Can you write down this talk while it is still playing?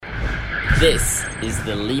This is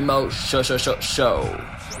the Limo Show. This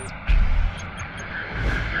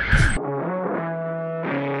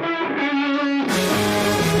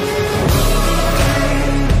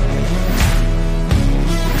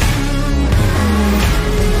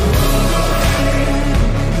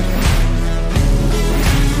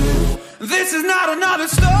is not another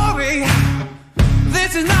story.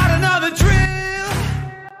 This is not another drill.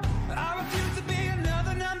 I refuse to be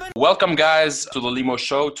another number. Welcome, guys, to the Limo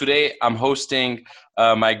Show. Today, I'm hosting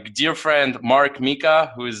my dear friend Mark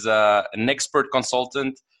Mika, who is an expert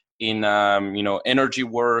consultant in energy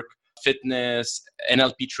work, fitness,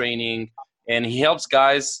 NLP training, and he helps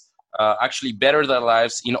guys actually better their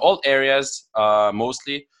lives in all areas,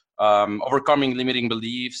 mostly. Overcoming limiting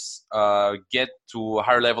beliefs, get to a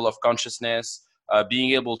higher level of consciousness,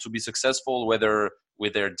 being able to be successful, whether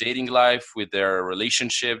with their dating life, with their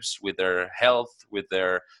relationships, with their health, with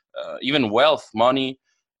their even wealth, money.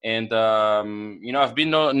 And, I've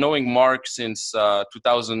been knowing Mark since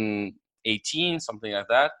 2018, something like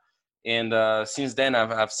that. And since then,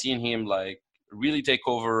 I've seen him like really take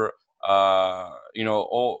over, all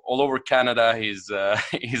over Canada. He's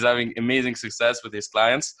having amazing success with his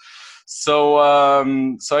clients. So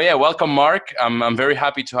yeah, welcome, Mark. I'm very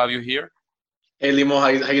happy to have you here. Hey, Limo, how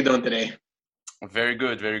you doing today? Very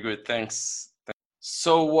good. Thanks.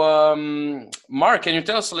 So, Mark, can you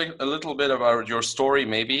tell us a little bit about your story,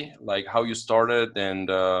 maybe, like how you started and?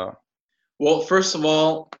 Well, first of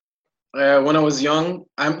all, when I was young,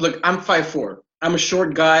 I'm 5'4". I'm a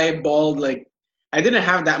short guy, bald. Like, I didn't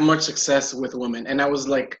have that much success with women, and I was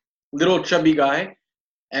like little chubby guy,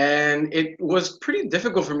 and it was pretty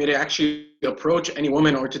difficult for me to actually approach any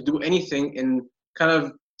woman or to do anything in kind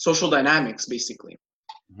of social dynamics, basically.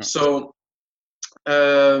 Mm-hmm. So,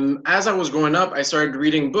 as I was growing up, I started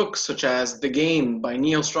reading books such as The Game by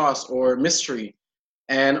Neil Strauss or Mystery,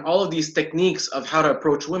 and all of these techniques of how to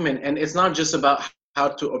approach women. And it's not just about how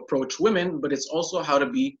to approach women, but it's also how to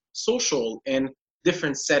be social in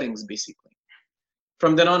different settings, basically.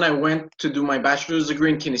 From then on, I went to do my bachelor's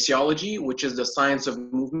degree in kinesiology, which is the science of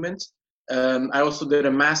movement. I also did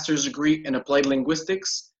a master's degree in applied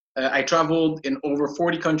linguistics. I traveled in over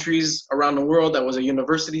 40 countries around the world. I was a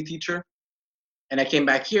university teacher. And I came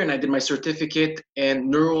back here and I did my certificate in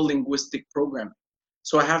neuro-linguistic programming.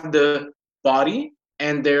 So I have the body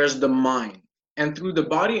and there's the mind. And through the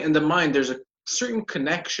body and the mind, there's a certain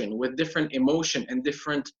connection with different emotion and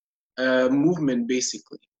different movement,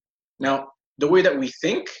 basically. Now, the way that we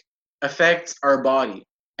think affects our body,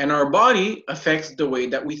 and our body affects the way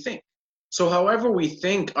that we think. So however we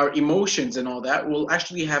think, our emotions and all that will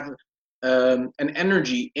actually have an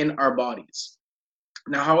energy in our bodies.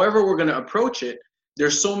 Now, however we're going to approach it,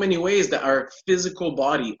 there's so many ways that our physical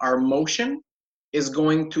body, our motion, is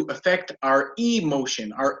going to affect our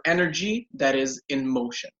emotion, our energy that is in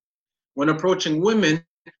motion. When approaching women,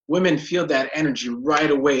 women feel that energy right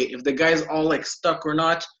away, if the guy's all like stuck or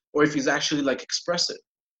not, or if he's actually like expressive.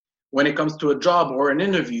 When it comes to a job or an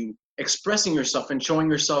interview, expressing yourself and showing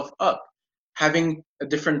yourself up, having a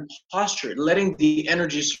different posture, letting the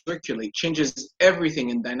energy circulate changes everything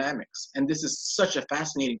in dynamics. And this is such a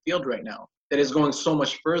fascinating field right now that is going so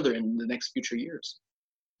much further in the next future years.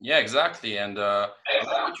 Yeah, exactly. And I like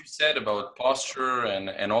what you said about posture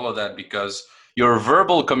and all of that, because your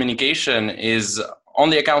verbal communication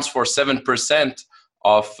only accounts for 7%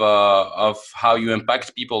 of how you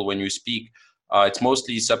impact people when you speak. It's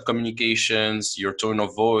mostly sub-communications, your tone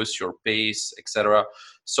of voice, your pace, etc.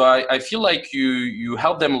 So I feel like you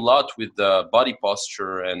help them a lot with the body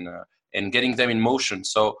posture and getting them in motion.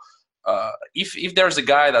 So if there's a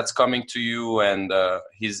guy that's coming to you and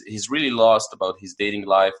he's really lost about his dating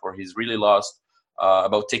life, or he's really lost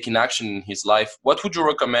about taking action in his life, what would you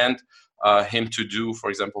recommend him to do, for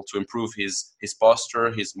example, to improve his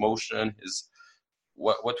posture, his motion,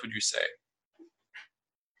 what would you say?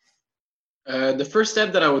 The first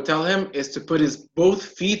step that I would tell him is to put his both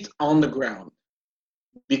feet on the ground,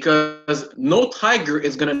 because no tiger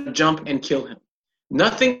is going to jump and kill him.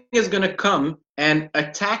 Nothing is going to come and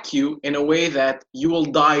attack you in a way that you will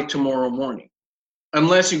die tomorrow morning,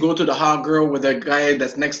 unless you go to the hot girl with a guy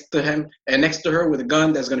that's next to him and next to her with a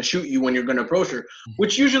gun that's going to shoot you when you're going to approach her,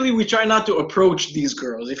 which usually we try not to approach these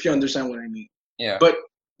girls, if you understand what I mean. Yeah. But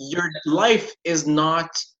your life is not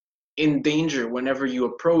in danger whenever you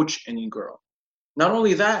approach any girl. Not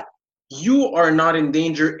only that, you are not in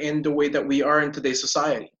danger in the way that we are in today's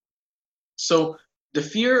society. So the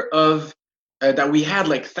fear of that we had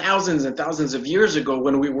like thousands and thousands of years ago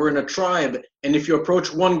when we were in a tribe, and if you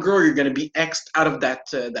approach one girl, you're going to be X'd out of that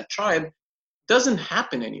tribe, doesn't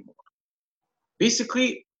happen anymore.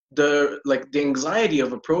 Basically, the anxiety of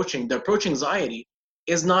the approach anxiety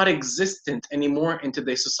is not existent anymore in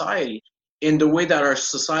today's society, in the way that our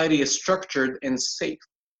society is structured and safe.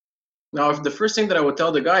 Now, if the first thing that I would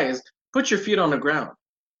tell the guy is put your feet on the ground,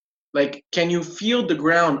 like, can you feel the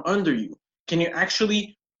ground under you? Can you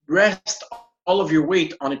actually rest all of your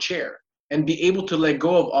weight on a chair and be able to let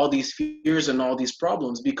go of all these fears and all these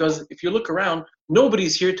problems? Because if you look around,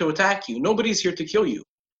 nobody's here to attack you. Nobody's here to kill you.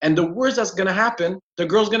 And the worst that's going to happen, the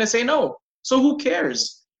girl's going to say no. So who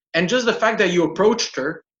cares? And just the fact that you approached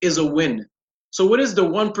her is a win. So what is the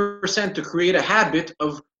 1% to create a habit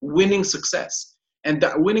of winning success? And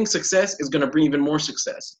that winning success is going to bring even more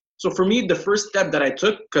success. So for me, the first step that I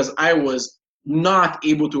took, because I was not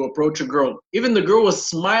able to approach a girl, even the girl was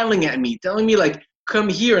smiling at me, telling me like, come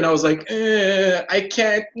here. And I was like, I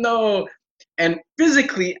can't, no. And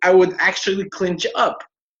physically, I would actually clinch up.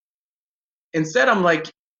 Instead, I'm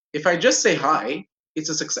like, if I just say hi, it's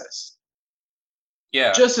a success.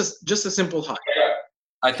 Yeah. Just a simple hi.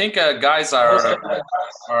 I think guys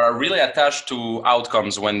are really attached to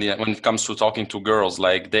outcomes when it comes to talking to girls.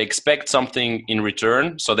 Like, they expect something in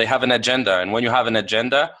return, so they have an agenda. And when you have an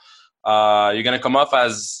agenda, you're gonna come off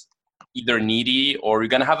as either needy, or you're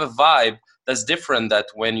gonna have a vibe that's different that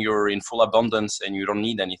when you're in full abundance and you don't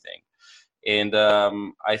need anything. And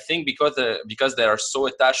I think because they are so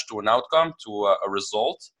attached to an outcome, to a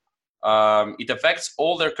result, it affects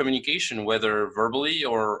all their communication, whether verbally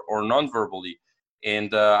or non-verbally.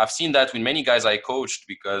 And I've seen that with many guys I coached,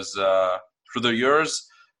 because through the years,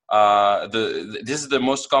 this is the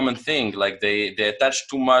most common thing. Like, they attach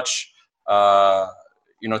too much,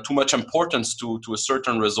 too much importance to a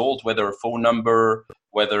certain result, whether a phone number,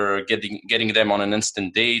 whether getting them on an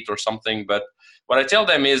instant date or something. But what I tell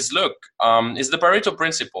them is, look, it's the Pareto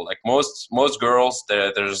principle. Like, most girls,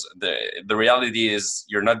 the reality is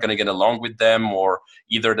you're not going to get along with them, or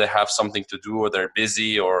either they have something to do, or they're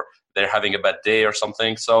busy, or they're having a bad day or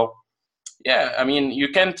something. So yeah, I mean, you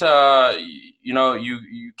can't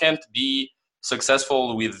you can't be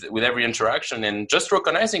successful with every interaction. And just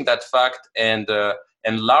recognizing that fact, and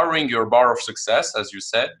lowering your bar of success, as you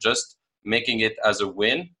said, just making it as a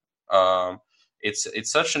win,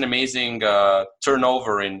 it's such an amazing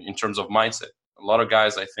turnover in terms of mindset. A lot of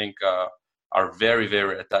guys, I think, are very,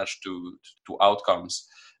 very attached to outcomes.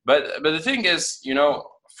 But the thing is,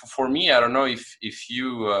 for me, I don't know if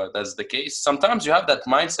you that's the case. Sometimes you have that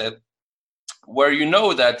mindset where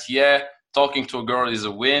that, yeah, talking to a girl is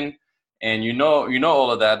a win, and you know all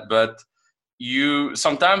of that, but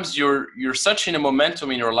sometimes you're such in a momentum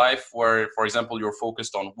in your life where, for example, you're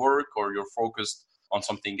focused on work, or you're focused on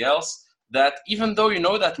something else, that even though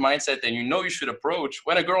that mindset and you should approach,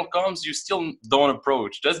 when a girl comes, you still don't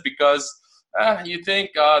approach, just because you think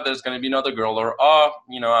there's going to be another girl, or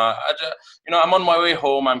I'm on my way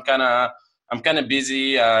home, I'm kind of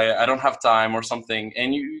busy, I don't have time or something,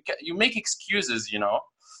 and you make excuses.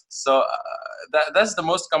 So that's the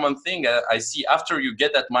most common thing I see after you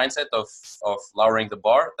get that mindset of lowering the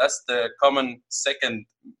bar. That's the common second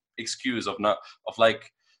excuse of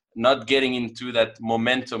not getting into that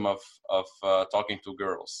momentum of talking to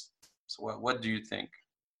girls. So what do you think?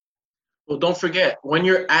 Well, don't forget, when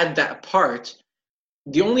you're at that part,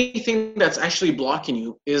 the only thing that's actually blocking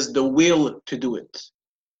you is the will to do it.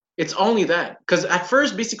 It's only that. Because at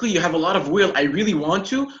first, basically, you have a lot of will. I really want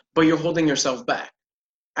to, but you're holding yourself back.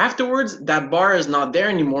 Afterwards, that bar is not there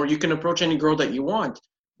anymore. You can approach any girl that you want.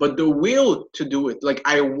 But the will to do it, like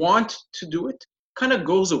I want to do it, kind of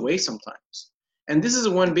goes away sometimes. And this is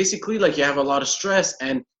when basically like you have a lot of stress,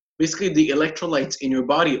 and basically the electrolytes in your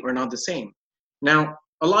body are not the same. Now,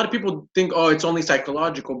 a lot of people think, oh, it's only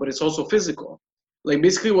psychological, but it's also physical. Like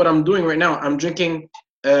basically what I'm doing right now, I'm drinking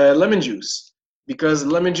lemon juice, because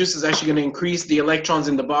lemon juice is actually going to increase the electrons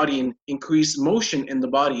in the body and increase motion in the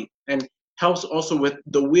body, and helps also with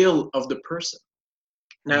the will of the person.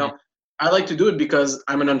 Now, I like to do it because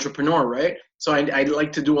I'm an entrepreneur, right? So I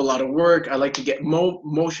like to do a lot of work. I like to get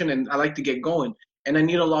motion, and I like to get going. And I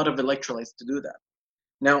need a lot of electrolytes to do that.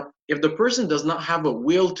 Now, if the person does not have a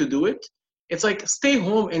will to do it, it's like stay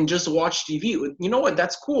home and just watch TV. You know what?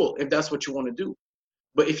 That's cool if that's what you want to do.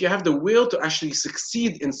 But if you have the will to actually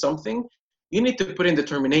succeed in something, you need to put in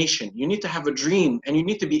determination. You need to have a dream, and you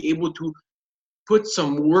need to be able to put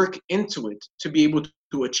some work into it to be able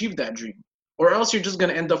to achieve that dream. Or else you're just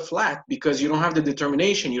going to end up flat because you don't have the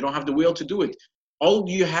determination. You don't have the will to do it. All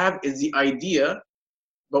you have is the idea.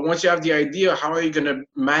 But once you have the idea, how are you going to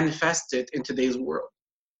manifest it in today's world?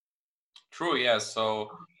 True, yeah. So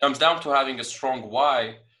it comes down to having a strong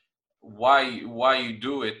why you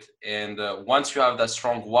do it. And once you have that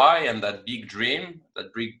strong why and that big dream,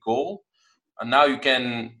 that big goal, now you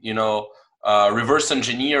can, reverse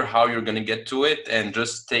engineer how you're going to get to it and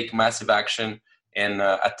just take massive action and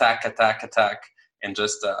attack, and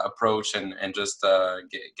just approach and just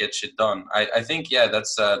get shit done. I think, yeah,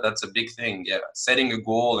 that's a big thing. Yeah, setting a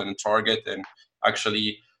goal and a target and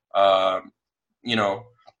actually, working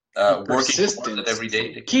towards it every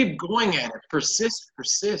day. Keep going at it. Persist.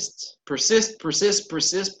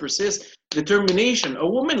 Determination. A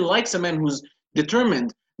woman likes a man who's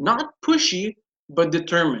determined, not pushy, but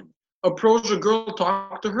determined. Approach a girl,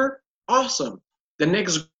 talk to her, awesome. The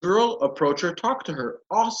next girl, approach her, talk to her,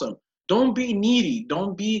 awesome. Don't be needy.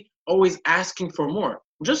 Don't be always asking for more.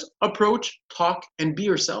 Just approach, talk, and be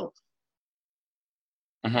yourself.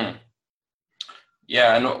 Mm-hmm.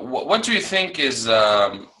 Yeah, and what do you think is,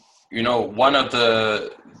 one of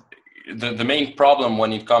the main problem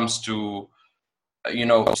when it comes to,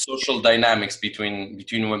 social dynamics between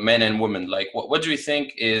men and women? Like, what do you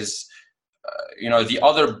think is, the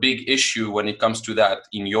other big issue when it comes to that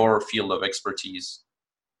in your field of expertise?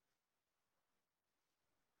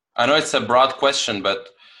 I know it's a broad question, but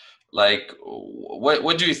like,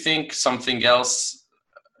 what do you think something else,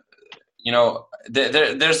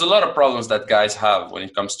 there's a lot of problems that guys have when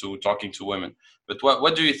it comes to talking to women, but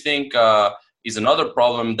what do you think is another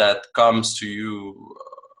problem that comes to you,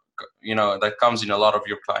 that comes in a lot of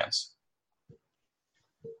your clients?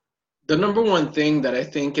 The number one thing that I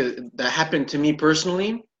think that happened to me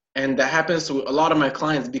personally, and that happens to a lot of my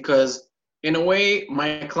clients, because in a way,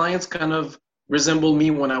 my clients kind of resemble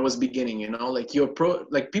me when I was beginning, like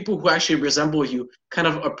like people who actually resemble you kind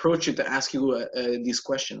of approach you to ask you these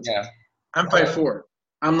questions. Yeah. I'm 5'4".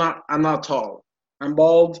 I'm not tall. I'm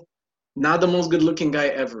bald, not the most good looking guy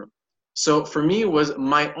ever. So for me, it was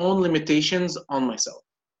my own limitations on myself.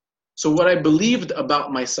 So what I believed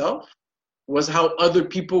about myself was how other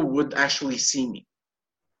people would actually see me.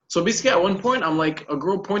 So basically at one point, I'm like, a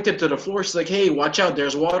girl pointed to the floor. She's like, hey, watch out,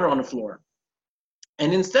 there's water on the floor.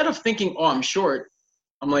 And instead of thinking, oh, I'm short,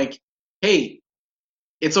 I'm like, hey,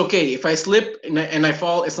 it's okay. If I slip and I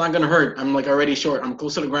fall, it's not going to hurt. I'm like already short. I'm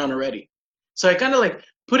close to the ground already. So I kind of like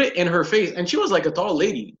put it in her face. And she was like a tall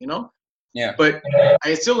lady, Yeah. But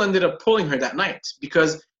I still ended up pulling her that night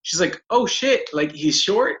because she's like, oh shit, like he's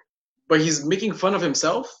short, but he's making fun of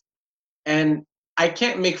himself. And I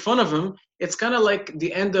can't make fun of him. It's kind of like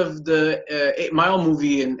the end of the 8 Mile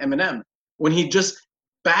movie in Eminem, when he just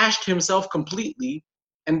bashed himself completely,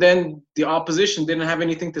 and then the opposition didn't have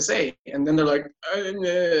anything to say. And then they're like,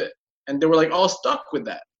 and they were like all stuck with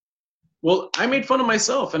that. Well, I made fun of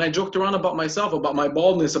myself, and I joked around about myself, about my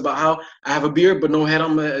baldness, about how I have a beard but no hair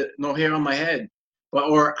on my head,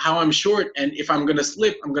 or how I'm short, and if I'm gonna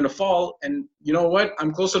slip, I'm gonna fall, and you know what?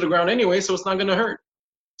 I'm close to the ground anyway, so it's not gonna hurt.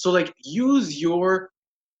 So like, use your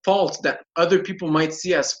faults that other people might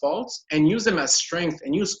see as faults and use them as strength,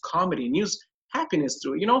 and use comedy and use happiness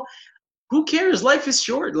to it. Who cares? Life is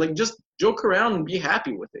short. Like, just joke around and be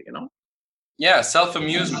happy with it, Yeah,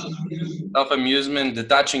 self-amusement,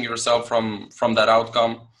 detaching yourself from that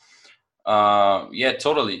outcome. Yeah,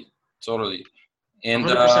 totally. And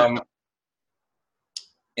 100%.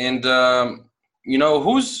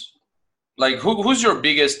 who's your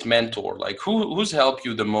biggest mentor? Like, who's helped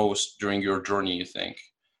you the most during your journey, you think?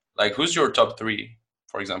 Like, who's your top 3,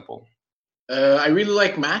 for example? I really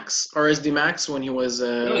like Max, RSD Max, when he was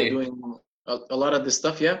Really? doing a lot of this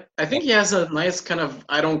stuff. Yeah, I think he has a nice kind of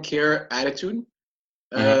I don't care attitude.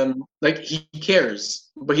 Like, he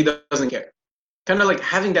cares, but he doesn't care. Kind of like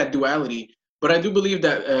having that duality. But I do believe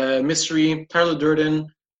that Mystery, Tyler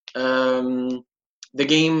Durden, The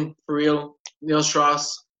Game, for real, Neil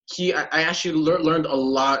Strauss. I actually learned a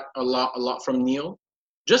lot from Neil.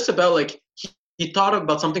 Just about like he thought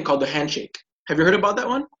about something called the handshake. Have you heard about that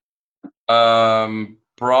one?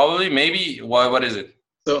 Probably, maybe. What is it?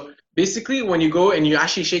 So basically, when you go and you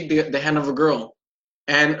actually shake the hand of a girl,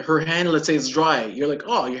 and her hand, let's say, is dry, you're like,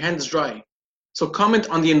 oh, your hand is dry. So comment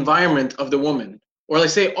on the environment of the woman, or like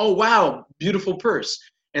say, oh wow, beautiful purse,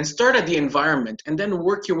 and start at the environment, and then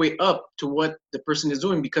work your way up to what the person is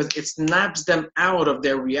doing, because it snaps them out of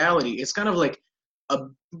their reality. It's kind of like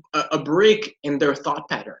a break in their thought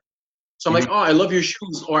pattern. So I'm like, oh, I love your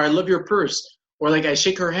shoes, or I love your purse. Or like I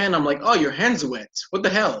shake her hand, I'm like, oh, your hand's wet. What the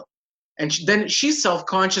hell? And then she's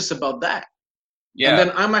self-conscious about that. Yeah. And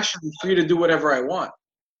then I'm actually free to do whatever I want.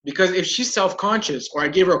 Because if she's self-conscious, or I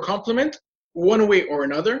gave her a compliment, one way or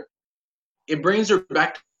another, it brings her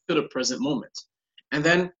back to the present moment. And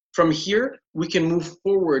then from here, we can move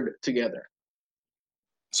forward together.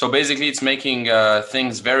 So basically, it's making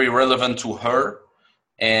things very relevant to her,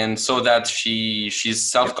 and so that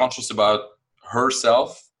she's self-conscious about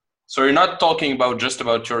herself, So you're not talking about just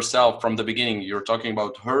about yourself from the beginning. You're talking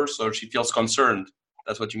about her, so she feels concerned.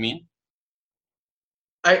 That's what you mean?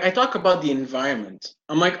 I talk about the environment.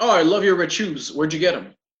 I'm like, oh, I love your red shoes. Where'd you get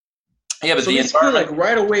them? Yeah, but So the basically, environment like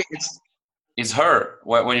right away, it's is her.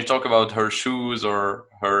 When you talk about her shoes or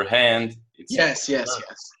her hand, it's yes, yes, her.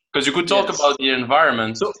 yes, Because you could talk yes. about the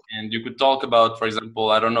environment, So and you could talk about, for example,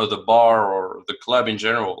 I don't know, the bar or the club in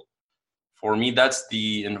general. For me, that's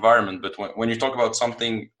the environment. But when you talk about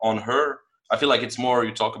something on her, I feel like it's more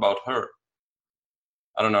you talk about her.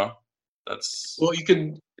 I don't know. That's well, you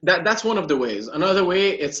could that's one of the ways. Another way,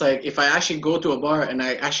 it's like if I actually go to a bar and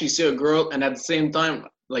I actually see a girl, and at the same time,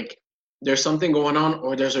 like there's something going on,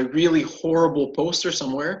 or there's a really horrible poster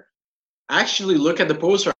somewhere. I actually look at the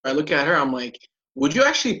poster. I look at her. I'm like, would you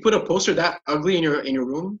actually put a poster that ugly in your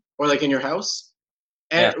room or like in your house?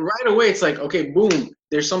 yeah, And right away, it's like, okay, boom.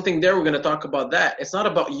 There's something there. We're gonna talk about that. It's not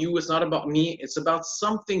about you. It's not about me. It's about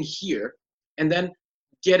something here, and then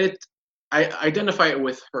get it. I identify it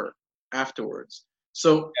with her afterwards.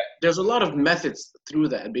 So there's a lot of methods through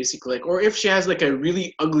that, basically. Like, or if she has like a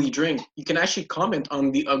really ugly drink, you can actually comment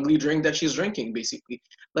on the ugly drink that she's drinking, basically.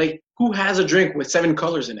 Like, who has a drink with 7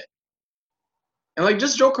 colors in it? And like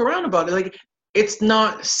just joke around about it. Like it's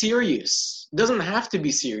not serious. It doesn't have to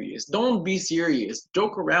be serious. Don't be serious.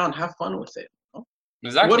 Joke around. Have fun with it. What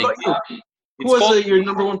exactly. about you? Who It's was called. your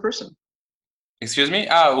number one person? Excuse me.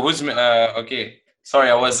 Who's okay? Sorry,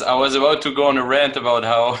 I was about to go on a rant about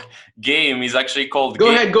how game is actually called Go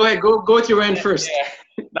game. ahead. Go ahead. Go with your end first.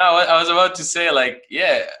 Yeah. No, I was about to say like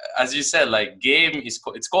yeah, as you said, like game is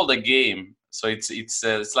it's called a game. So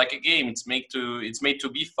it's like a game. It's made to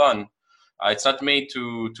be fun. It's not made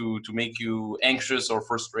to make you anxious or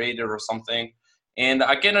frustrated or something. And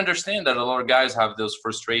I can understand that a lot of guys have those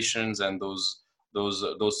frustrations and those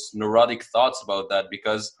neurotic thoughts about that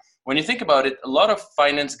because when you think about it, a lot of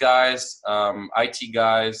finance guys, IT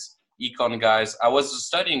guys, econ guys, I was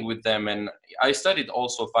studying with them and I studied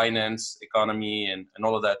also finance, economy, and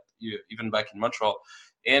all of that, even back in Montreal.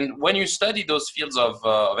 And when you study those fields of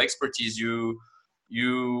expertise,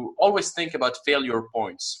 you always think about failure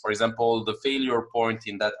points. For example, the failure point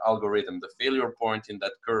in that algorithm, the failure point in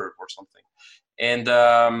that curve or something.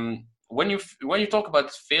 And when you talk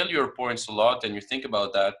about failure points a lot and you think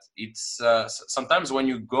about that, it's sometimes when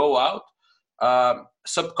you go out,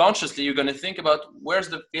 subconsciously you're going to think about where's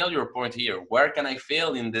the failure point here, where can I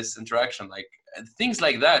fail in this interaction, like things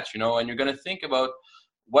like that, and you're going to think about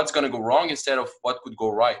what's going to go wrong instead of what could go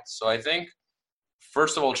right. So I think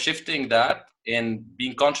first of all, shifting that and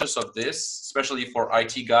being conscious of this, especially for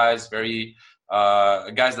IT guys, very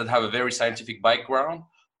guys that have a very scientific background,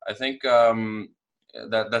 I think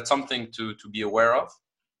that's something to be aware of.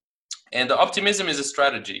 And the optimism is a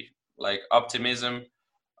strategy. Like optimism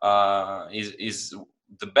is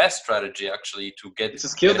the best strategy actually to get. It's a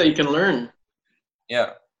skill that you can learn.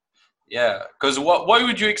 Yeah, yeah. Because why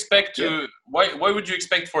would you expect Yeah. to? Why would you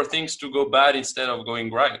expect for things to go bad instead of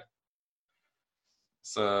going right?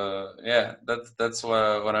 So yeah, that's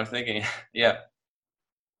what I'm thinking. Yeah,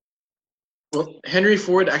 Well, Henry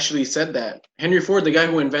Ford actually said that. Henry Ford, the guy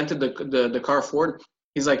who invented the car Ford,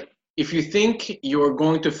 he's like, if you think you're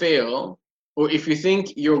going to fail, or if you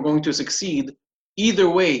think you're going to succeed, either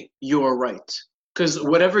way, you are right. Because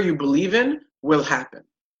whatever you believe in will happen.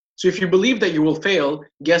 So if you believe that you will fail,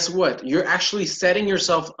 guess what? You're actually setting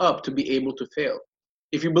yourself up to be able to fail.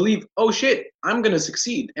 If you believe, oh shit, I'm going to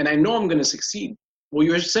succeed, and I know I'm going to succeed, well,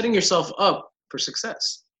 you're setting yourself up for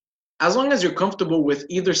success. As long as you're comfortable with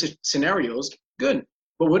either scenarios, good.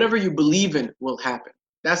 But whatever you believe in will happen.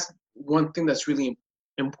 That's one thing that's really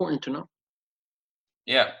important to know.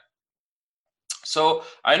 yeah. So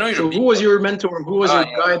I know you're So, big. who was your mentor? Who was your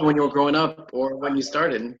Yeah. guide when you were growing up or when you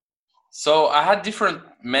started? So I had different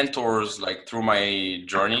mentors like through my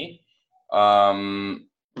journey. Um,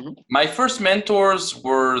 Mhm. my first mentors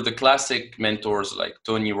were the classic mentors like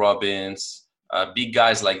Tony Robbins, big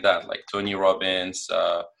guys like that, like Tony Robbins,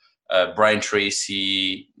 Brian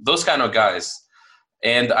Tracy, those kind of guys.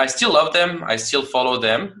 And I still love them. I still follow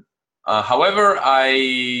them. However,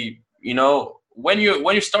 when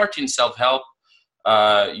you start in self help,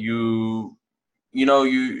 you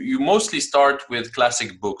mostly start with classic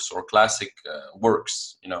books or classic works,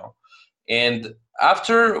 and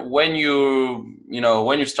after when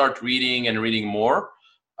you start reading and reading more,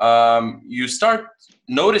 you start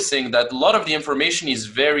noticing that a lot of the information is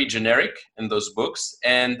very generic in those books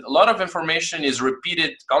and a lot of information is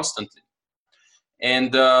repeated constantly.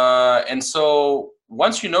 And so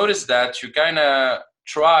once you notice that, you kind of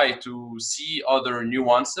try to see other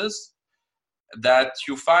nuances that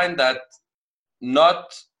you find that not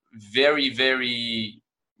very, very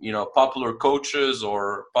popular coaches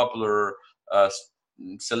or popular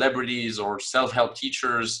celebrities or self-help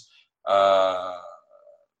teachers talk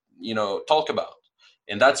about.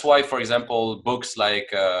 And that's why, for example, books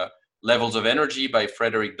like Levels of Energy by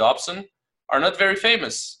Frederick Dobson are not very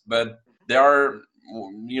famous, but they are,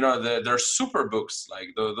 they're super books. Like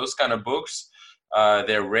those kind of books,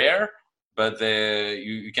 they're rare, but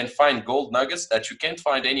you can find gold nuggets that you can't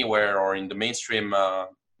find anywhere or in the mainstream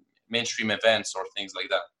events or things like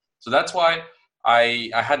that. So that's why I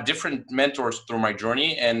had different mentors through my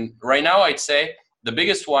journey. And right now I'd say the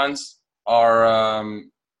biggest ones are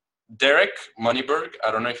Derek Moneyberg.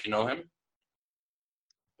 I don't know if you know him.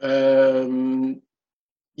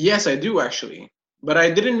 Yes, I do actually, but I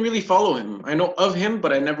didn't really follow him. I know of him,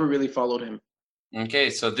 but I never really followed him. Okay,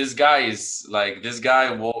 so this guy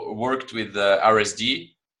worked with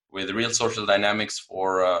RSD, with Real Social Dynamics,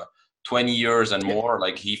 for 20 years and more.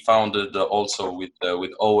 Like he founded also with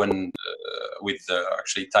Owen,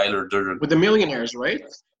 actually Tyler Durden. With the millionaires, right?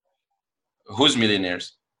 Who's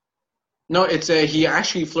millionaires? No, it's he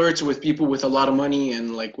actually flirts with people with a lot of money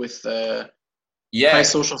and like with high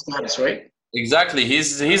social status, right? Exactly.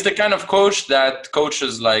 He's the kind of coach that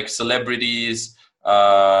coaches like celebrities,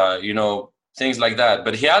 things like that.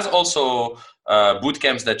 But he has also boot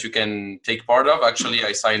camps that you can take part of. Actually,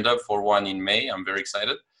 I signed up for one in May. I'm very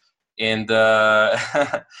excited. And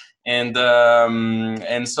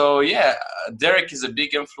and so yeah, Derek is a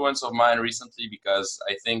big influence of mine recently, because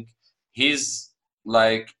I think he's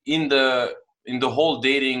like in the whole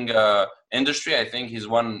dating industry. I think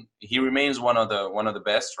he remains one of the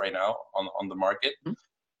best right now on the market.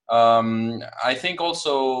 I think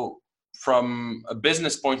also from a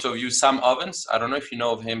business point of view, Sam Ovens, I don't know if you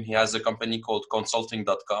know of him. He has a company called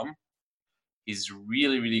consulting.com. He's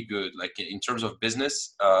really, really good. Like in terms of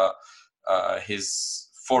business,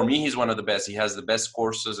 for me, he's one of the best. He has the best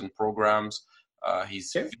courses and programs.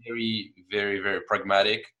 He's very, very, very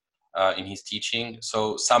pragmatic in his teaching.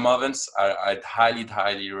 So Sam Ovens, I'd highly,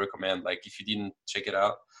 highly recommend. Like if you didn't check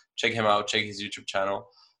him out, check his YouTube channel.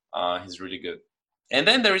 He's really good. And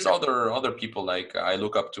then there is other people like I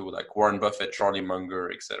look up to, like Warren Buffett, Charlie Munger,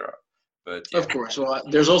 etc. But yeah. Of course. Well,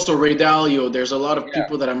 there's also Ray Dalio. There's a lot of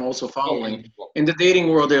people that I'm also following. In the dating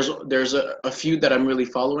world, there's a few that I'm really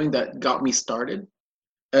following that got me started.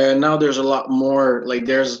 Now there's a lot more. Like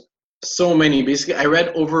there's so many. Basically, I read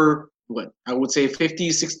over what I would say 50,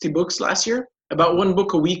 60 books last year. About one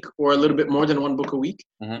book a week, or a little bit more than one book a week.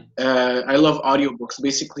 Mm-hmm. I love audiobooks.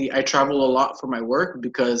 Basically, I travel a lot for my work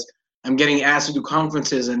because I'm getting asked to do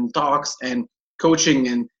conferences and talks and coaching,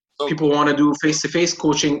 and people want to do face-to-face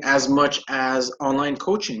coaching as much as online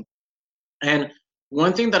coaching. And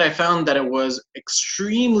one thing that I found that it was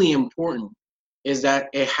extremely important is that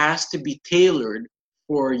it has to be tailored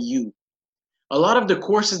for you. A lot of the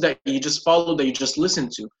courses that you just follow, that you just listen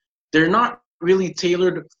to, they're not really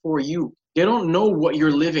tailored for you. They don't know what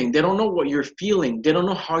you're living. They don't know what you're feeling. They don't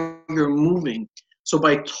know how you're moving. So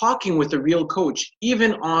by talking with a real coach,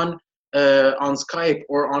 even on Skype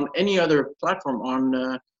or on any other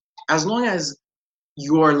platform, as long as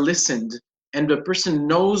you are listened and the person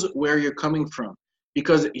knows where you're coming from,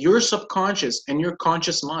 because your subconscious and your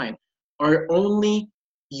conscious mind are only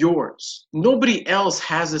yours. Nobody else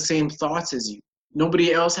has the same thoughts as you.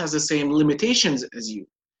 Nobody else has the same limitations as you.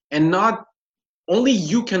 And not only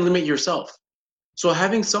you can limit yourself. So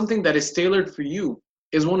having something that is tailored for you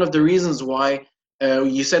is one of the reasons why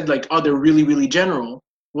you said like, oh, they're really, really general.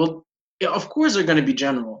 Well, yeah, of course they're going to be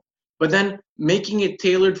general. But then making it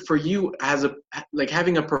tailored for you as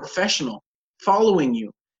having a professional following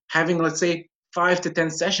you, having, let's say, 5 to 10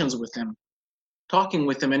 sessions with them, talking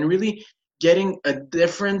with them, and really getting a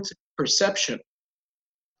different perception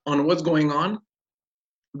on what's going on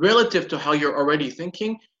relative to how you're already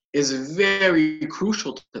thinking is very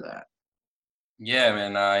crucial to that. Yeah,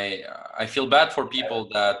 man, I feel bad for people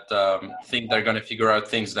that think they're going to figure out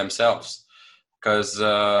things themselves. Because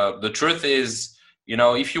the truth is,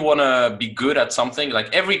 if you want to be good at something,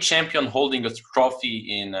 like every champion holding a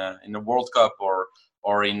trophy in a World Cup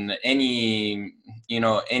or in any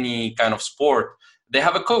kind of sport, they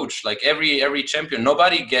have a coach. Like every champion,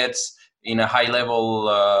 nobody gets in a high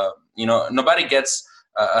level. Nobody gets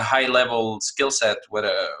a high level skill set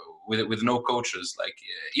with no coaches. Like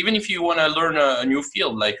even if you want to learn a new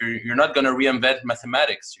field, like you're not going to reinvent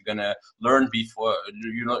mathematics. You're going to learn before.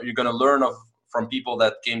 You're going to learn from people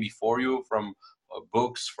that came before you, from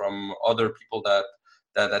books, from other people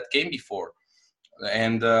that came before,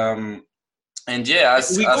 and yeah,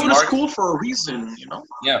 we go to school for a reason,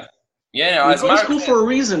 Yeah, we go to school for a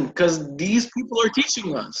reason because these people are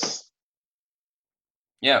teaching us.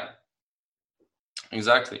 Yeah,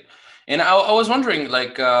 Exactly. And I was wondering,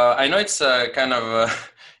 like, I know it's kind of,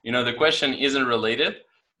 the question isn't related,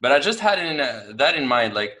 but I just had that in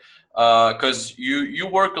mind, like, because you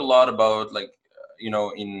work a lot about, like, you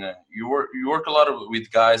work a lot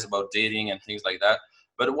with guys about dating and things like that.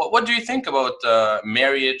 But what do you think about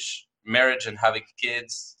marriage and having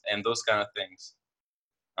kids and those kind of things?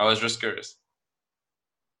 I was just curious.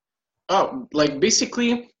 Oh, like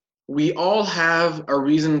basically, we all have a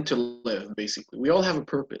reason to live, basically. We all have a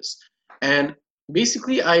purpose. And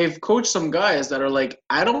basically, I've coached some guys that are like,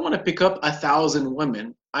 I don't want to pick up 1,000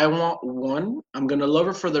 women. I want one. I'm going to love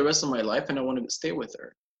her for the rest of my life and I want to stay with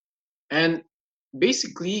her. And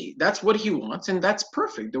basically, that's what he wants. And that's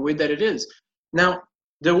perfect the way that it is. Now,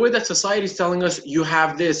 the way that society is telling us, you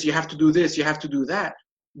have this, you have to do this, you have to do that,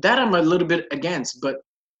 that I'm a little bit against. But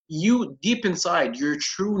you, deep inside, your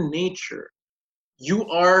true nature, you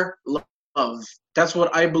are love. That's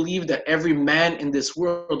what I believe, that every man in this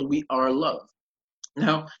world, we are love.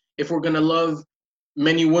 Now, if we're gonna love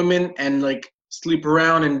many women and like sleep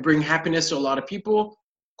around and bring happiness to a lot of people,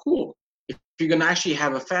 cool. If you're gonna actually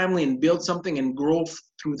have a family and build something and grow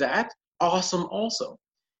through that, awesome also.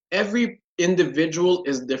 Every individual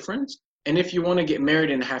is different. And if you want to get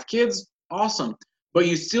married and have kids, awesome. But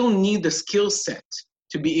you still need the skill set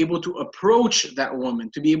to be able to approach that woman,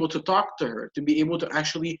 to be able to talk to her, to be able to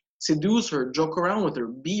actually seduce her, joke around with her,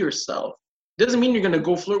 be yourself. Doesn't mean you're going to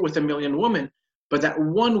go flirt with a million women, but that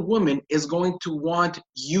one woman is going to want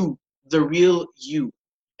you, the real you,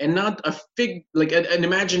 and not a like an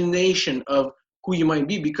imagination of who you might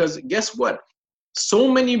be. Because guess what?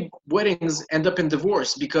 So many weddings end up in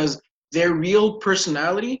divorce because their real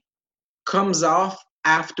personality comes off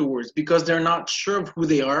afterwards, because they're not sure of who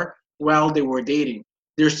they are while they were dating.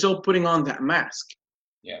 They're still putting on that mask.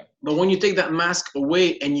 Yeah. But when you take that mask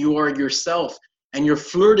away and you are yourself and you're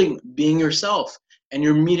flirting being yourself and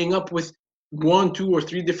you're meeting up with one, two, or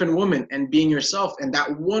three different women and being yourself, and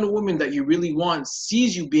that one woman that you really want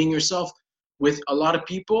sees you being yourself with a lot of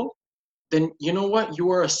people, then you know what?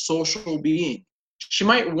 You are a social being. She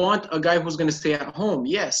might want a guy who's going to stay at home,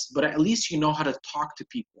 yes, but at least you know how to talk to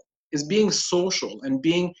people. Is being social and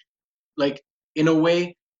being like, in a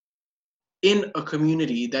way, in a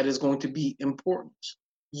community that is going to be important.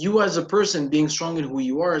 You as a person being strong in who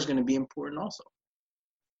you are is going to be important also.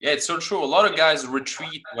 Yeah, it's so true. A lot of guys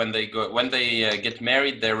retreat when they get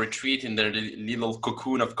married. They retreat in their little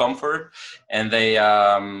cocoon of comfort, and they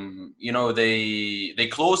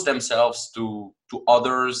close themselves to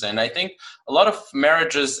others. And I think a lot of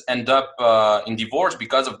marriages end up in divorce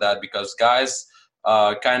because of that. Because guys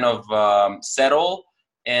kind of settle,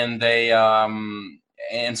 and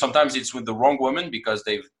and sometimes it's with the wrong woman, because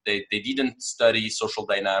they didn't study social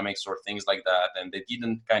dynamics or things like that, and they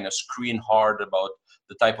didn't kind of screen hard about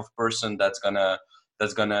the type of person that's gonna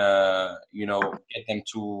get them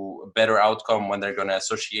to a better outcome when they're gonna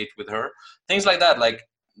associate with her, things like that. Like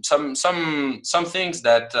some things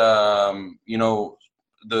that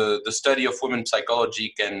the study of women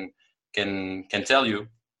psychology can tell you.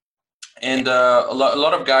 And a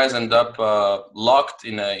lot of guys end up locked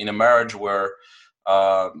in a marriage where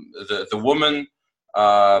the woman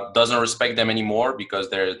doesn't respect them anymore, because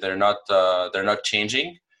they're not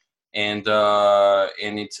changing. And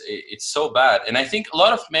it's so bad. And I think a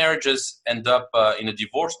lot of marriages end up in a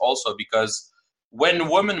divorce also, because when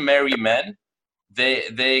women marry men,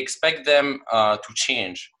 they expect them to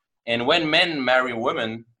change, and when men marry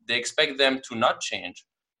women, they expect them to not change.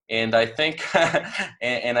 And I think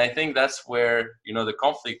and I think that's where the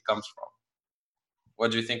conflict comes from.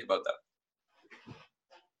 What do you think about that?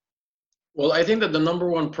 Well, I think that the number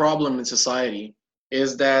one problem in society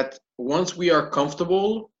is that once we are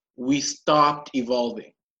comfortable, we stopped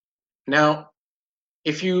evolving. Now,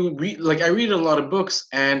 if you read, like I read a lot of books,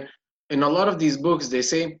 and in a lot of these books, they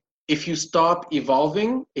say if you stop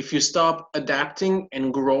evolving, if you stop adapting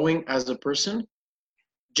and growing as a person,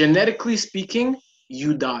 genetically speaking,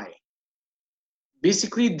 you die.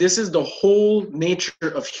 Basically, this is the whole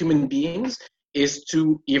nature of human beings, is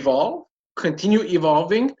to evolve, continue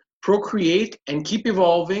evolving, procreate, and keep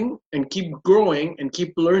evolving and keep growing and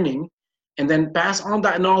keep learning, and then pass on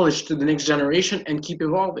that knowledge to the next generation and keep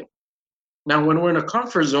evolving. Now, when we're in a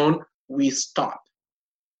comfort zone, we stop.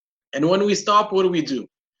 And when we stop, what do?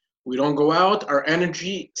 We don't go out, our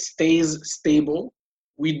energy stays stable.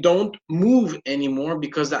 We don't move anymore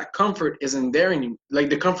because that comfort isn't there anymore. Like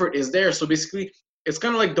the comfort is there. So basically, it's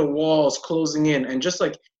kind of like the walls closing in and just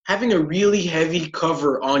like having a really heavy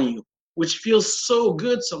cover on you, which feels so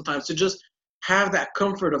good sometimes to just have that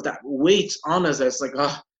comfort of that weight on us that's like,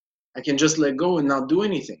 I can just let go and not do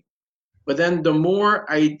anything. But then the more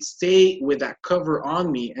I stay with that cover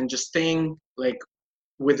on me and just staying like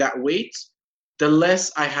with that weight, the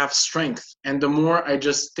less I have strength. And the more I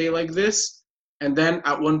just stay like this. And then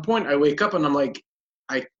at one point I wake up and I'm like,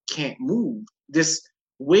 I can't move. This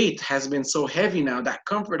weight has been so heavy now. That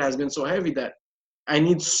comfort has been so heavy that I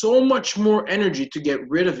need so much more energy to get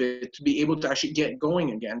rid of it, to be able to actually get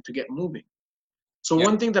going again, to get moving. So Yeah.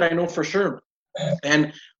 one thing that I know for sure,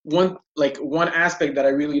 and one aspect that I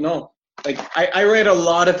really know, like I write a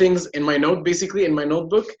lot of things in my note, basically in my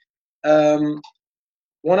notebook. Um,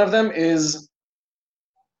 One of them is,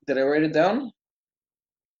 did I write it down?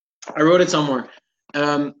 I wrote it somewhere.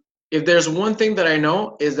 Um, if there's one thing that I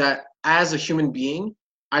know is that as a human being,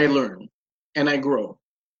 I learn and I grow.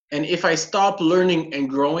 And if I stop learning and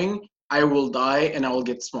growing, I will die and I will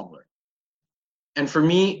get smaller. And for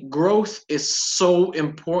me, growth is so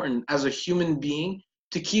important as a human being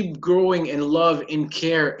to keep growing in love, in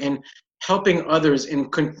care, and helping others,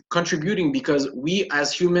 and contributing, because we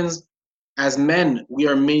as humans, as men, we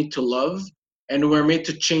are made to love, and we're made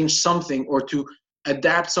to change something or to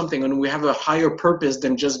adapt something, and we have a higher purpose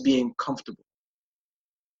than just being comfortable.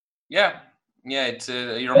 Yeah, yeah. It's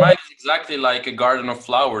your mind is exactly like a garden of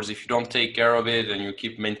flowers. If you don't take care of it and you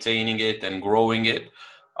keep maintaining it and growing it,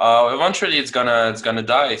 eventually it's gonna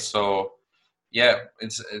die. So yeah,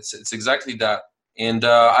 it's exactly that. And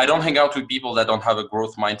I don't hang out with people that don't have a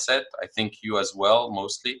growth mindset. I think you as well,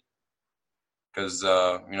 mostly, because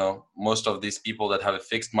most of these people that have a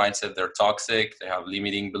fixed mindset, they're toxic. They have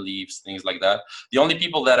limiting beliefs, things like that. The only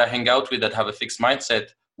people that I hang out with that have a fixed mindset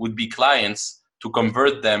would be clients to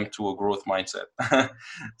convert them to a growth mindset.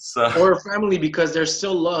 So Or family, because there's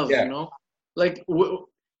still love, yeah, you know? Like,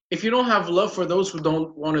 if you don't have love for those who don't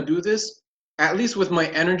want to do this, at least with my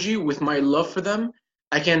energy, with my love for them,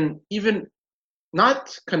 I can even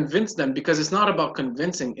not convince them, because it's not about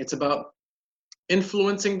convincing, it's about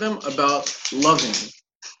influencing them, about loving,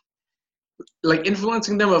 like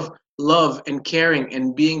influencing them of love and caring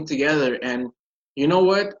and being together. And you know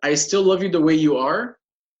what? I still love you the way you are,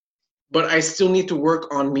 but I still need to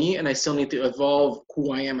work on me and I still need to evolve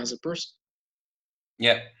who I am as a person.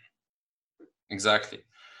 yeah, exactly.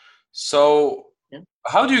 So Yeah.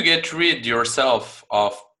 how do you get rid yourself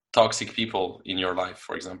of toxic people in your life,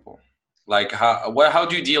 for example? Like how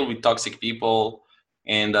do you deal with toxic people,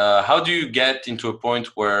 and how do you get into a point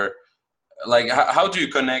where, like, how do you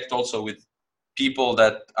connect also with people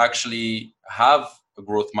that actually have a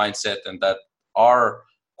growth mindset and that are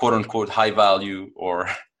quote unquote high value, or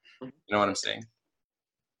you know what I'm saying?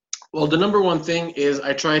 Well, the number one thing is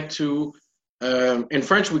I try to, in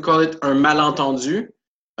French, we call it un malentendu,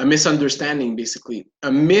 a misunderstanding, basically.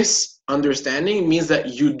 A misunderstanding means that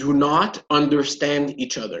you do not understand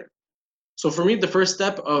each other. So for me, the first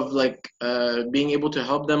step of being able to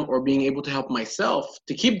help them, or being able to help myself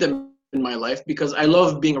to keep them in my life, because I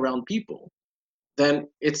love being around people, then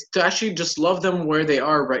it's to actually just love them where they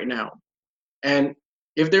are right now. And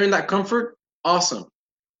if they're in that comfort, awesome.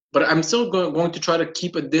 But I'm still going to try to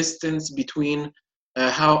keep a distance between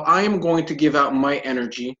how I am going to give out my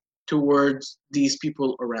energy towards these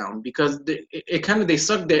people around, because it kind of, they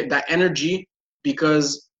suck that energy,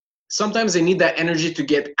 because sometimes they need that energy to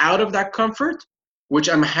get out of that comfort, which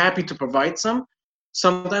I'm happy to provide some.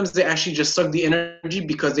 Sometimes they actually just suck the energy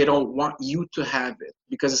because they don't want you to have it,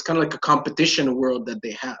 because it's kind of like a competition world that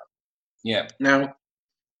they have. Yeah, Now,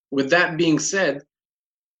 with that being said,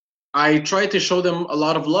 I try to show them a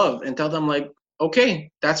lot of love and tell them, like, okay,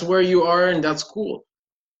 that's where you are and that's cool.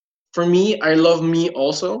 For me, I love me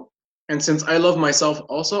also. And since I love myself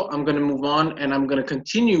also, I'm going to move on and I'm going to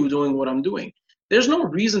continue doing what I'm doing. There's no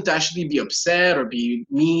reason to actually be upset or be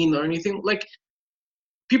mean or anything. Like,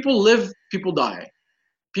 people live, people die.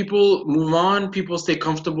 People move on, people stay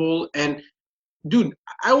comfortable. And dude,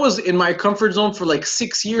 I was in my comfort zone for like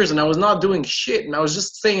 6 years and I was not doing shit. And I was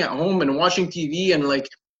just staying at home and watching TV and like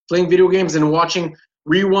playing video games and watching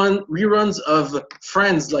reruns of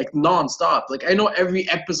Friends like nonstop. Like, I know every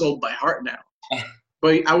episode by heart now.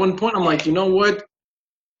 But at one point I'm like, you know what?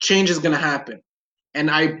 Change is gonna happen. And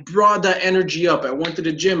I brought that energy up. I went to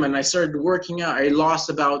the gym and I started working out. I lost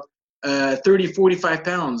about 30, 45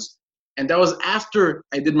 pounds. And that was after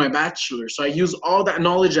I did my bachelor. So I used all that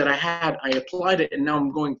knowledge that I had, I applied it, and now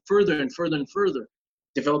I'm going further and further and further,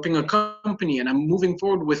 developing a company, and I'm moving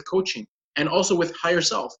forward with coaching and also with higher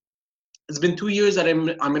self. It's been 2 years that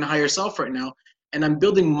I'm in higher self right now, and I'm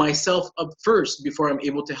building myself up first before I'm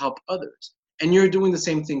able to help others. And you're doing the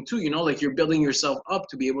same thing too, like you're building yourself up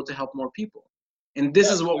to be able to help more people. And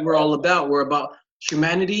this is what we're all about. We're about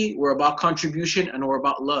humanity, we're about contribution, and we're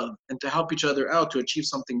about love, and to help each other out to achieve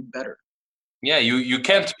something better. Yeah, you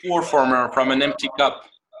can't pour from an empty cup.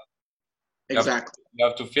 Exactly. You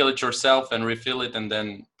have to fill it yourself and refill it, and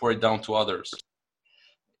then pour it down to others.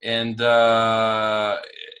 And I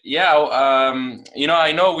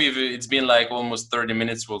know it's been like almost 30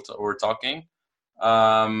 minutes we're talking.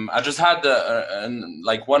 I just had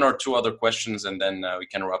like one or two other questions, and then we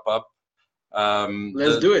can wrap up.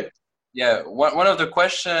 Let's do it. Yeah, one of the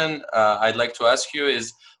question I'd like to ask you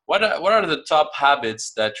is what are the top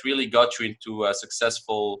habits that really got you into a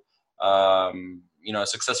successful a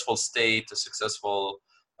successful state, a successful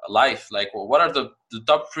life? Like, what are the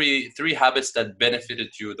top three habits that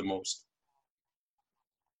benefited you the most?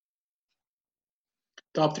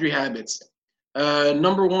 Top three habits.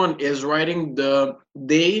 Number one is writing the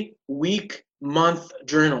day, week, month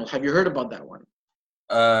journal. Have you heard about that one?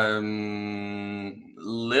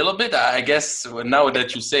 Little bit, I guess. Now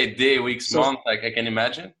that you say day, weeks, So, month, like I can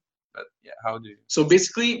imagine. But yeah, how do you? so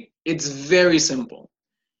basically, it's very simple.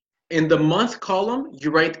 In the month column,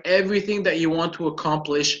 you write everything that you want to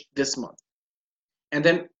accomplish this month. And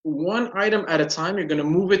then one item at a time, you're going to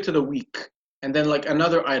move it to the week. And then like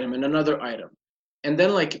another item and another item. And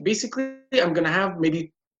then like basically, I'm going to have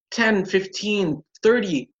maybe 10, 15,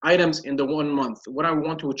 30 items in the 1 month, what I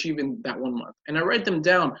want to achieve in that 1 month. And I write them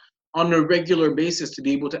down on a regular basis to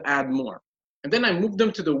be able to add more. And then I move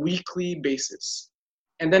them to the weekly basis.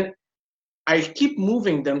 And then I keep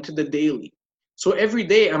moving them to the daily. So every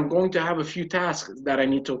day I'm going to have a few tasks that I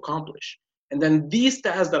need to accomplish. And then these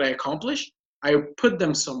tasks that I accomplish, I put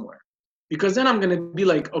them somewhere. Because then I'm going to be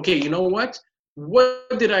like, okay, you know what?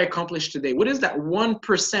 What did I accomplish today? What is that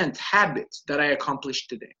 1% habit that I accomplished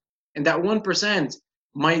today? And that 1%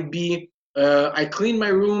 might be I clean my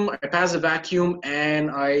room, I pass a vacuum, and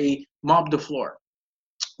I mop the floor.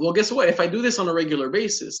 Well, guess what? If I do this on a regular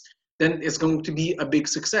basis, then it's going to be a big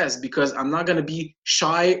success because I'm not going to be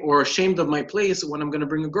shy or ashamed of my place when I'm going to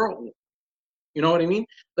bring a girl. You know what I mean?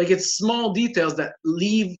 Like it's small details that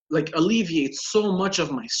alleviate so much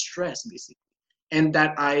of my stress, basically, and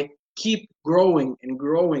that I keep growing and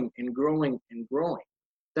growing and growing and growing.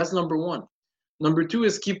 That's number one. Number two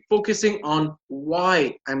is keep focusing on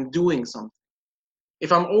why I'm doing something.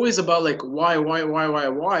 If I'm always about like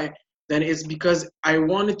why, then it's because I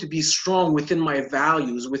wanted to be strong within my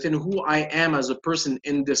values, within who I am as a person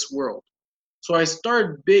in this world. So I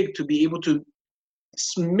start big to be able to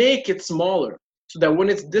make it smaller so that when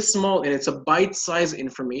it's this small and it's a bite-sized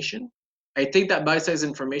information, I take that bite-sized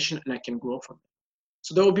information and I can grow from it.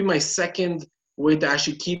 So that would be my second way to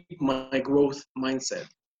actually keep my growth mindset.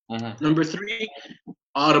 Mm-hmm. Number three,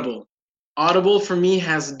 Audible. Audible for me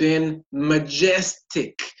has been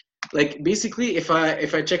majestic. Like basically, if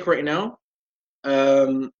I check right now,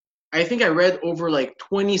 I think I read over like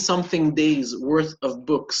 20 something days worth of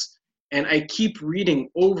books, and I keep reading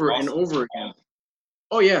over and over again.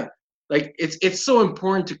 Oh yeah, like it's so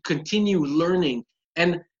important to continue learning.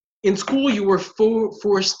 And in school, you were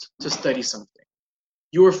forced to study something.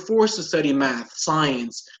 You were forced to study math,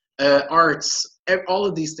 science, arts, all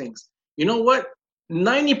of these things. You know what?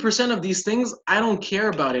 90% of these things I don't care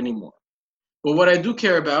about anymore. But what I do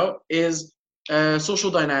care about is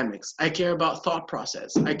social dynamics. I care about thought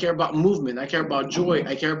process. I care about movement. I care about joy.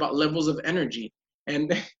 I care about levels of energy.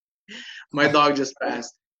 And my dog just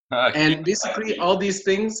passed. And basically, all these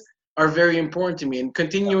things are very important to me. And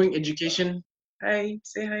continuing education. Hi,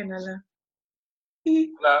 say hi, Nala.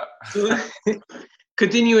 So,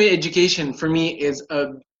 continuing education for me is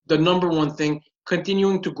the number one thing.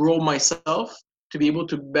 Continuing to grow myself to be able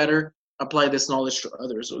to better apply this knowledge to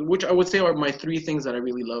others, which I would say are my three things that I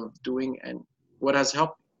really love doing and what has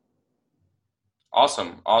helped.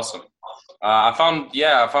 Awesome. I found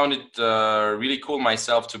it really cool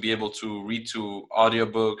myself to be able to read to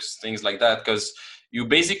audiobooks, things like that, because you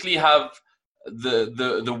basically have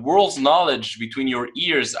the world's knowledge between your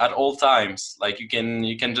ears at all times. Like you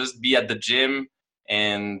can just be at the gym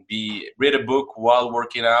and read a book while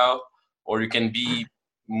working out, or you can be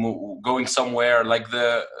going somewhere. Like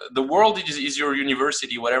the world is your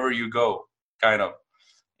university, wherever you go, kind of,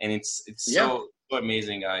 and it's so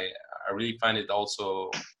amazing. I really find it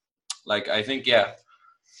also, like, I think,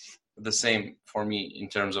 the same for me in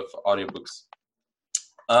terms of audiobooks.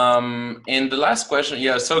 And the last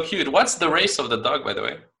question, so cute. What's the race of the dog, by the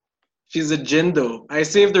way? She's a Jindo. I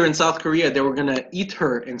saved her in South Korea. They were gonna eat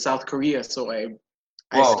her in South Korea, so I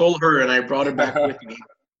stole her and I brought her back with me.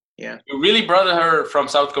 Yeah. You really brought her from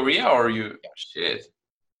South Korea, or you? Shit.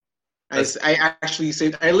 I actually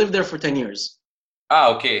saved. I lived there for 10 years.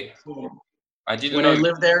 Okay. So I didn't when know. I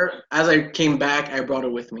lived there, as I came back, I brought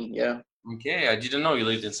her with me. Yeah. Okay, I didn't know you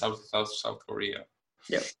lived in South Korea.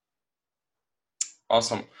 Yeah.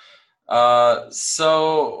 Awesome.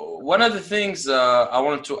 So one of the things I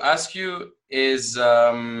wanted to ask you is,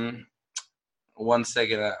 one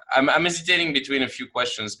second. I'm hesitating between a few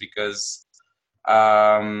questions because,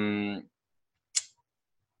 um,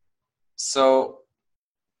 so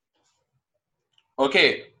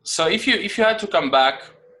okay. So if you had to come back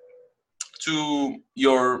to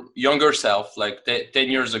your younger self, like 10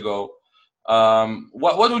 years ago,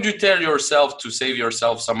 what would you tell yourself to save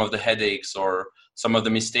yourself some of the headaches or some of the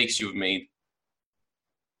mistakes you've made?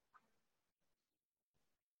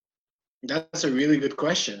 That's a really good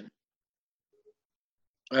question.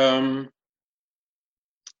 Um,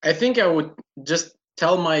 I think I would just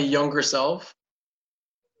tell my younger self,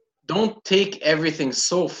 don't take everything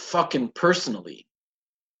so fucking personally.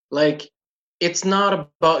 Like, it's not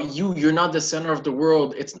about you. You're not the center of the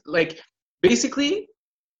world. It's like, basically,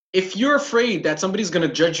 if you're afraid that somebody's going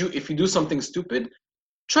to judge you if you do something stupid,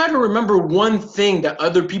 try to remember one thing that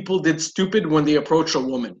other people did stupid when they approach a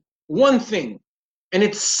woman. One thing. And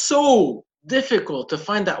it's so difficult to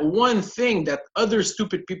find that one thing that other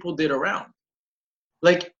stupid people did around.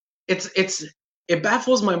 Like, it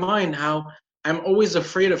baffles my mind how I'm always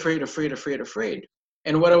afraid.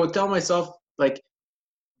 And what I would tell myself, like,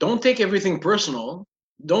 don't take everything personal.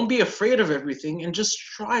 Don't be afraid of everything and just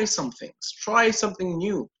try some things. Try something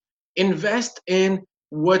new. Invest in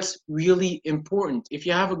what's really important. If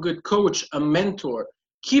you have a good coach, a mentor,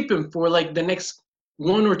 keep him for like the next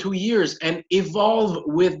 1 or 2 years and evolve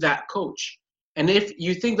with that coach. And if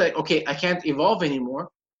you think that, okay, I can't evolve anymore,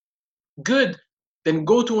 good, then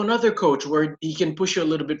go to another coach where he can push you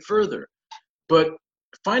a little bit further. But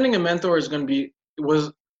finding a mentor is going to be,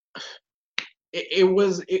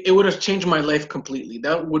 it would have changed my life completely.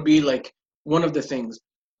 That would be like one of the things.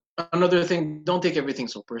 Another thing, don't take everything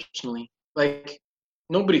so personally. Like,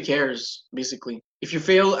 nobody cares, basically. If you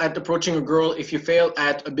fail at approaching a girl, if you fail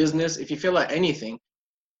at a business, if you fail at anything,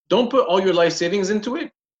 don't put all your life savings into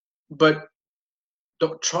it, but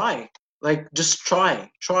don't try. Like, just try,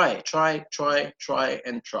 and try.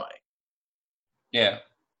 Yeah.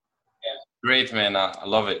 Great, man. I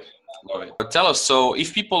love it. Love it. Tell us, so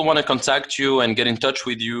if people want to contact you and get in touch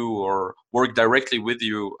with you or work directly with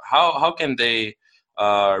you, how can they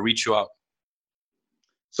reach you out?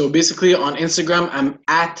 So basically on Instagram, I'm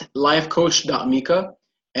at lifecoach.mika,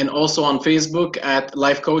 and also on Facebook at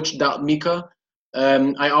lifecoach.mika.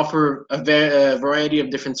 I offer a variety of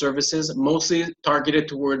different services, mostly targeted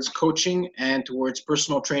towards coaching and towards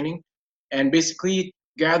personal training, and basically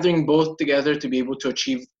gathering both together to be able to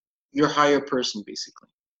achieve your higher person, basically.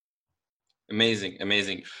 Amazing,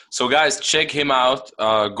 amazing. So guys, check him out.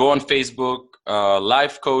 Go on Facebook,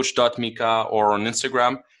 lifecoach.mika, or on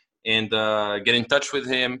Instagram, and get in touch with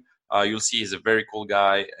him. You'll see he's a very cool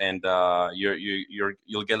guy, and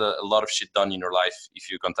you'll get a lot of shit done in your life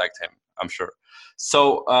if you contact him, I'm sure.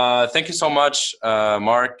 So thank you so much,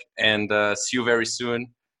 Mark, and see you very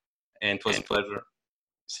soon. And it was a pleasure.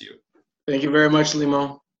 See you. Thank you very much,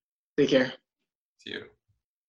 Limo. Take care. See you.